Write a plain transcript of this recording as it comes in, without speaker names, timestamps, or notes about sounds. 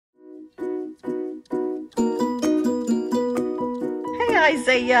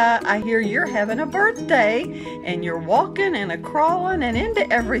Isaiah. I hear you're having a birthday and you're walking and a-crawling and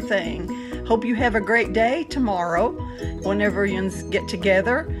into everything. Hope you have a great day tomorrow whenever you get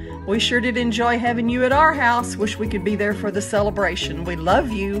together. We sure did enjoy having you at our house. Wish we could be there for the celebration. We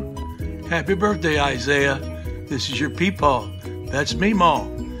love you. Happy birthday, Isaiah. This is your Peepaw. That's me, Ma.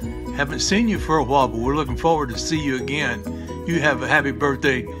 Haven't seen you for a while, but we're looking forward to see you again. You have a happy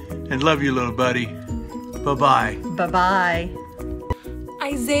birthday and love you, little buddy. Bye-bye. Bye-bye.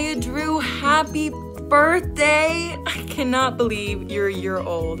 Isaiah Drew, happy birthday. I cannot believe you're a year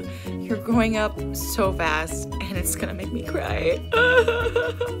old. You're growing up so fast and it's gonna make me cry.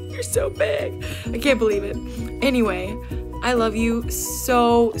 You're so big. I can't believe it. Anyway, I love you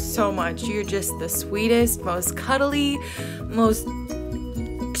so, so much. You're just the sweetest, most cuddly, most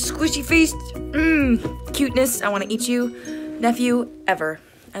squishy faced cuteness. I want to eat you nephew ever.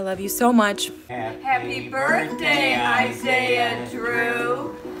 I love you so much. Happy birthday, Isaiah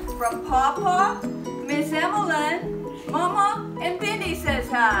Drew. From Papa, Miss Evelyn, Mama, and Benny says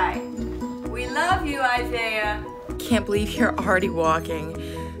hi. We love you, Isaiah. Can't believe you're already walking.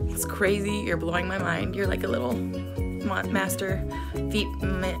 It's crazy. You're blowing my mind. You're like a little master feet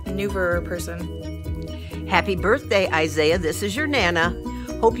maneuver person. Happy birthday, Isaiah. This is your Nana.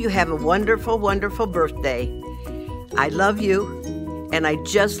 Hope you have a wonderful, wonderful birthday. I love you, and I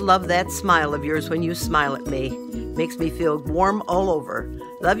just love that smile of yours when you smile at me. Makes me feel warm all over.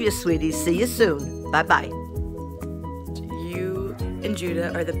 Love you, sweetie. See you soon. Bye-bye. You and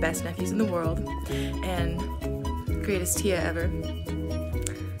Judah are the best nephews in the world, and greatest Tia ever.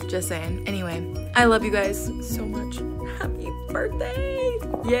 Just saying. Anyway, I love you guys so much. Happy birthday!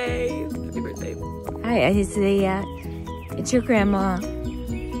 Yay! Happy birthday. Hi, Isaiah. It's your grandma.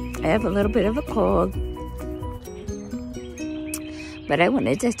 I have a little bit of a cold. But I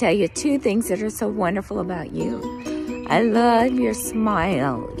wanted to tell you two things that are so wonderful about you. I love your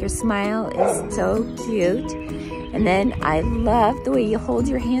smile. Your smile is so cute. And then I love the way you hold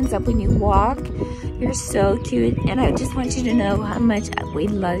your hands up when you walk. You're so cute. And I just want you to know how much we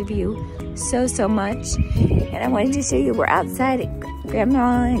love you so, so much. And I wanted to show you we're outside at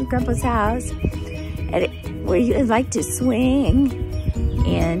Grandma and Grandpa's house where you like to swing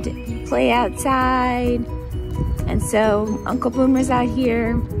and play outside. And so Uncle Boomer's out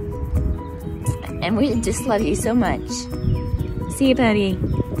here. And we just love you so much. See you, buddy.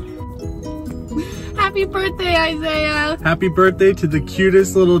 Happy birthday, Isaiah. Happy birthday to the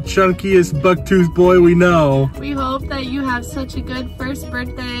cutest, little chunkiest bucktooth boy we know. We hope that you have such a good first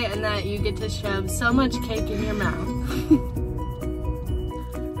birthday and that you get to shove so much cake in your mouth.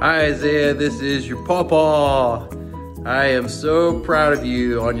 Hi, Isaiah. This is your Pawpaw. I am so proud of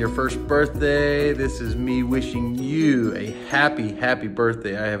you on your first birthday. This is me wishing you a happy, happy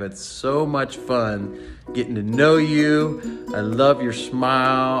birthday. I have had so much fun getting to know you. I love your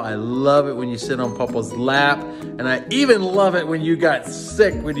smile. I love it when you sit on Papa's lap. And I even love it when you got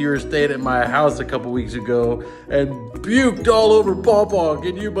sick when you were staying at my house a couple weeks ago and puked all over Pawpaw.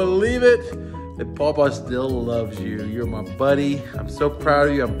 Can you believe it? That Pawpaw still loves you. You're my buddy. I'm so proud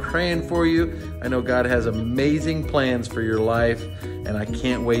of you. I'm praying for you. I know God has amazing plans for your life, and I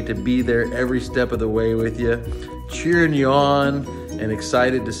can't wait to be there every step of the way with you, cheering you on, and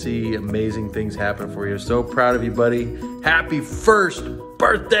excited to see amazing things happen for you. So proud of you, buddy. Happy first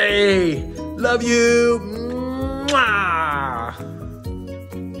birthday. Love you. Mwah.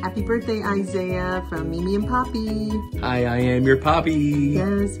 Happy birthday, Isaiah, from Mimi and Poppy. Hi, I am your Poppy.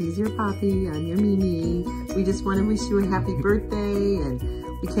 Yes, he's your Poppy. I'm your Mimi. We just want to wish you a happy birthday, and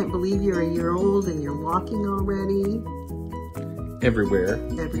we can't believe you're a year old and you're walking already. Everywhere.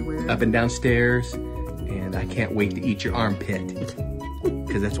 Everywhere. Up and downstairs. And I can't wait to eat your armpit.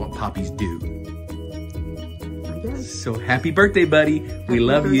 Because that's what Poppies do. I guess. So happy birthday, buddy. We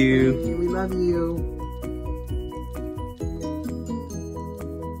love you. We love you.